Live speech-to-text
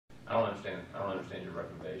I don't understand your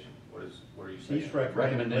recommendation. What are you saying? He's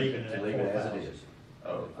recommending leaving it to leave it as it 4,000. is.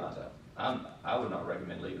 Oh, I would not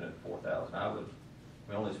recommend leaving it at 4,000.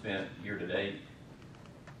 We only spent year to date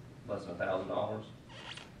less than $1,000.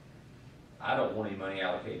 I don't want any money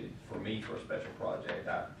allocated for me for a special project.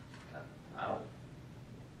 I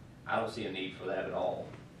don't see a need for that at all.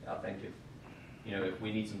 I think if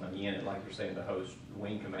we need some money in it, like you're saying, to host the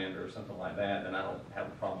wing commander or something like that, then I don't have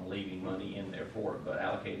a problem leaving money in there for it. But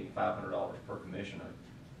allocating $500 per commissioner,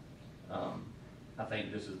 I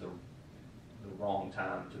think this is the wrong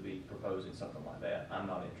time to be proposing something like that. I'm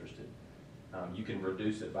not interested. You can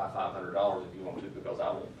reduce it by $500 if you want to, because I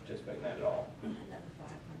won't participate in that at all. Another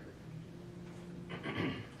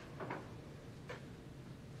 500.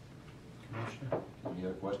 Commissioner? Any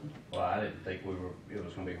other questions? Well, I didn't think it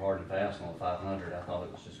was going to be hard to pass on the 500. I thought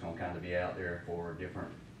it was just going to kind of be out there for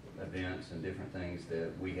different events and different things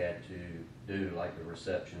that we had to do, like the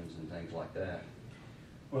receptions and things like that.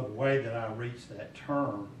 Well, the way that I reached that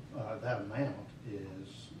term, that amount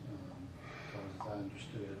is, because I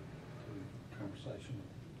understood through conversation with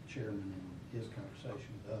the chairman and his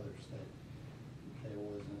conversation with others, that there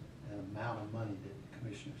wasn't an amount of money that the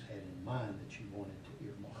commissioners had in mind that you wanted to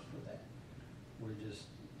earmark for that.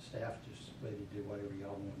 Staff just ready to do whatever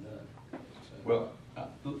y'all want done. So. Well,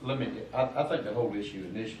 I think the whole issue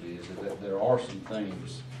initially is that there are some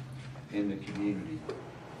things in the community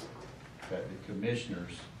that the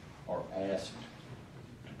commissioners are asked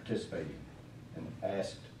to participate in and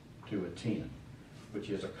asked to attend, which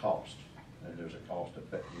is a cost, and there's a cost to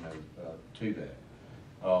that.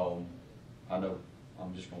 I know,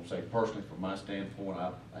 I'm just going to say personally, from my standpoint,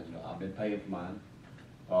 I've been paying for mine,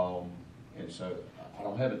 and so I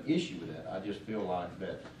don't have an issue with that. I just feel like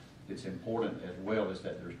that it's important as well as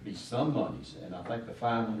that there be some monies, and I think the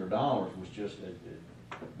 $500 was just, as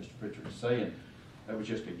Mr. Pritchard is saying, that was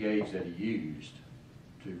just a gauge that he used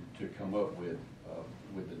to come up with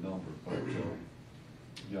the number. But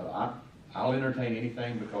I'll entertain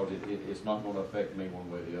anything because it's not going to affect me one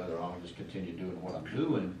way or the other. I'll just continue doing what I'm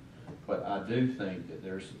doing. But I do think that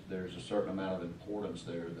there's a certain amount of importance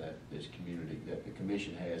there that this community, that the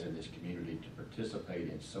commission has in this community to participate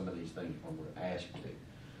in some of these things when we're asked to.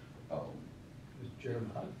 Mr. Chairman,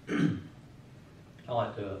 I'd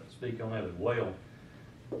like to speak on that as well.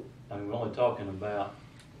 I mean, we're only talking about,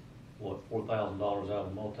 what, $4,000 out of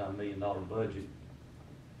a multi-million-dollar budget.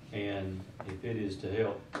 And if it is to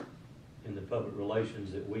help in the public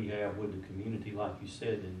relations that we have with the community, like you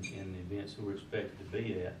said, in the events that we're expected to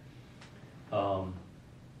be at,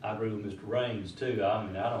 I agree with Mr. Raines too. I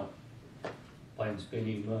mean, I don't plan to spend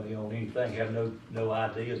any money on anything, have no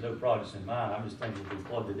ideas, no projects in mind. I'm just thinking if we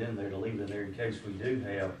plugged it in there to leave it in there in case we do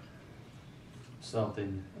have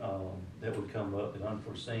something that would come up and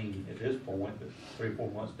unforeseen at this point, but 3 or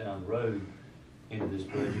 4 months down the road into this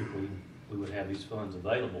budget, we would have these funds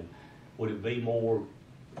available. Would it be more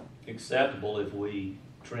acceptable if we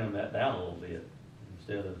trim that down a little bit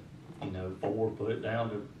instead of 4, put it down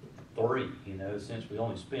to 3? Since we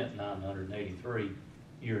only spent $983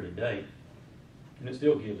 year to date, and it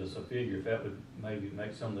still gives us a figure if that would maybe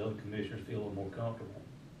make some of the other commissioners feel a little more comfortable.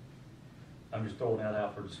 I'm just throwing that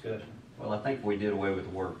out for discussion. Well, I think we did away with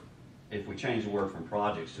the word, if we change the word from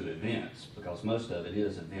projects to events, because most of it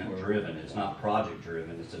is event driven. It's not project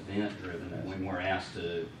driven, it's event driven. And when we're asked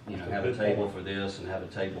to, have a table for this and have a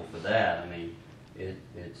table for that, I mean,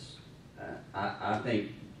 I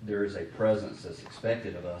think there is a presence that's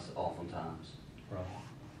expected of us oftentimes. Right.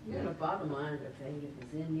 Yeah, the bottom line of the thing, if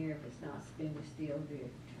it's in there, if it's not spent, it's still good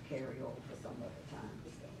to carry over for some other time.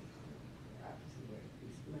 So obviously there'd be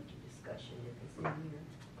much discussion if it's in here.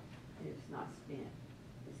 If it's not spent,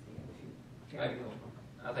 it's still to carry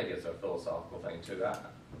over. I think it's a philosophical thing too.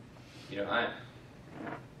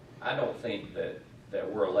 I don't think that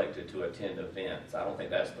we're elected to attend events. I don't think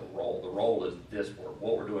that's the role. The role is this work.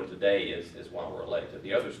 What we're doing today is why we're elected.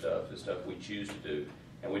 The other stuff is stuff we choose to do.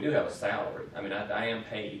 And we do have a salary. I mean, I am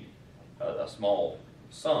paid a small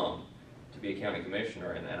sum to be a county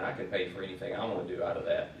commissioner, and I can pay for anything I want to do out of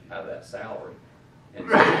that salary. And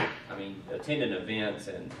so, I mean, attending events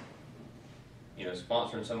and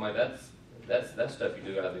sponsoring somebody, that's stuff you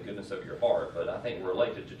do out of the goodness of your heart. But I think we're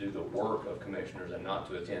elected to do the work of commissioners and not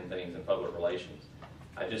to attend things in public relations.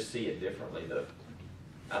 I just see it differently.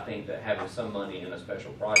 I think that having some money in a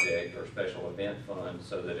special project or special event fund,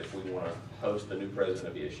 so that if we want to host the new president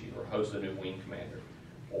of issue or host a new wing commander,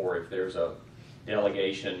 or if there's a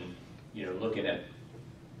delegation, looking at,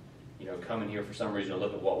 coming here for some reason to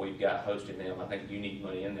look at what we've got, hosting them, I think you need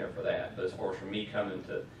money in there for that. But as far as for me coming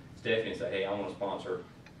to Stephanie and say, hey, I want to sponsor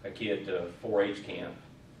a kid to 4-H camp,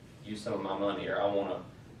 use some of my money, or I want to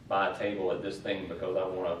buy a table at this thing because I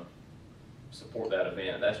wanna support that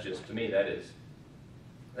event. That's just, to me, that is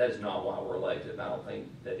not why we're elected, and I don't think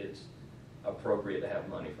that it's appropriate to have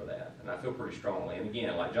money for that. And I feel pretty strongly, and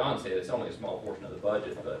again, like John said, it's only a small portion of the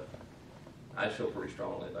budget, but I feel pretty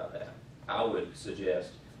strongly about that. I would suggest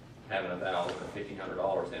having $1,000 or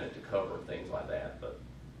 $1,500 in it to cover things like that, but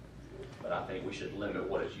I think we should limit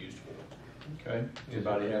what it's used for. Okay,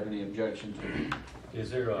 anybody have any objection to? Is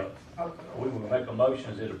there a, we will make a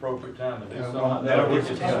motion, is it appropriate time to do something No, like that, or we is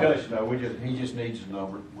it just, discussion? no, he just needs a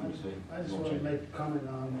number. I just want to make a comment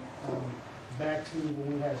on, back to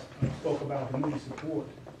when we had spoke about community support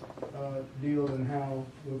deals and how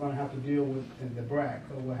we're going to have to deal with the BRAC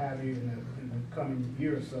or what have you in the coming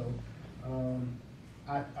year or so.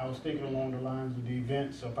 I was thinking along the lines of the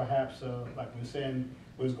event, so perhaps, like we were saying,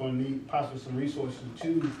 we was going to need possibly some resources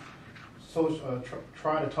to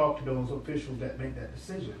try to talk to those officials that make that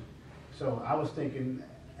decision. So I was thinking,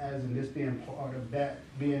 as in this being part of that,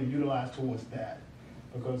 being utilized towards that,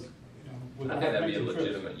 because, you know. I think that'd be a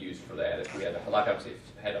legitimate use for that, if we had to, like I said,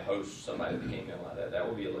 had to host somebody that came in like that, that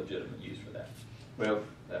would be a legitimate use for that. Well,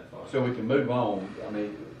 That fund. so we can move on. I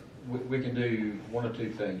mean, we can do one or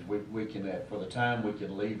two things. We can, for the time, we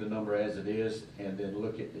can leave the number as it is and then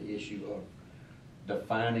look at the issue of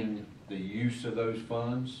defining the use of those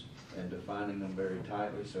funds and defining them very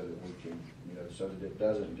tightly so that we can, so that it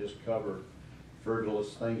doesn't just cover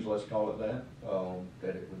frivolous things, let's call it that,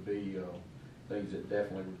 that it would be things that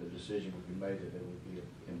definitely, with the decision would be made, that it would be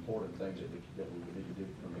important things that we would need to do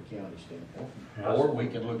from the county standpoint. Yeah. Or we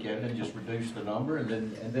can look at it and just reduce the number, and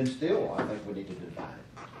then still, I think we need to define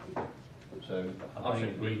it. So, I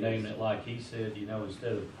think renaming it like he said,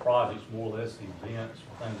 instead of projects, more or less events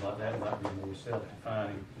or things like that, might be more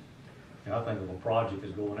self-defining. I think of a project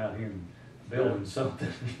as going out here and building something,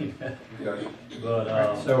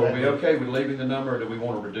 But, so are we okay with leaving the number, or do we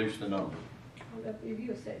want to reduce the number? Well, if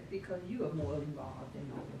you said, because you are more involved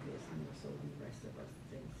in all of this, more so than the rest of us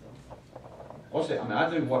think, so. Well, see, I mean, I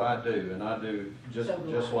do what I do, and I do just So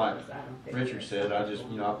do just I, like because I don't think Richard that's- said, I just,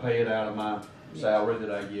 I pay it out of my salary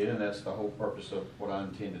that I get, and that's the whole purpose of what I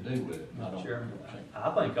intend to do with it. I Mr. don't Chairman,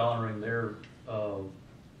 I think honoring their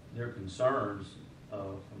concerns,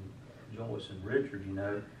 from Joyce and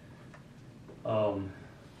Richard,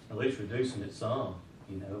 at least reducing it some,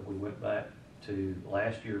 if we went back to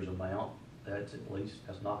last year's amount, that's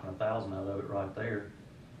knocking 1,000 out of it right there.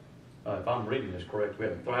 If I'm reading this correct,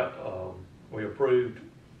 we approved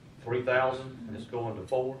 3,000 and it's going to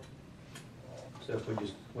 4. So if we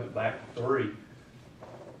just went back to 3,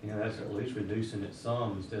 that's at least reducing it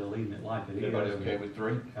some instead of leaving it like it is. Everybody okay with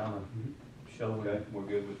 3? Kind of showing. Okay, we're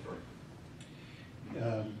good with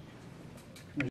 3.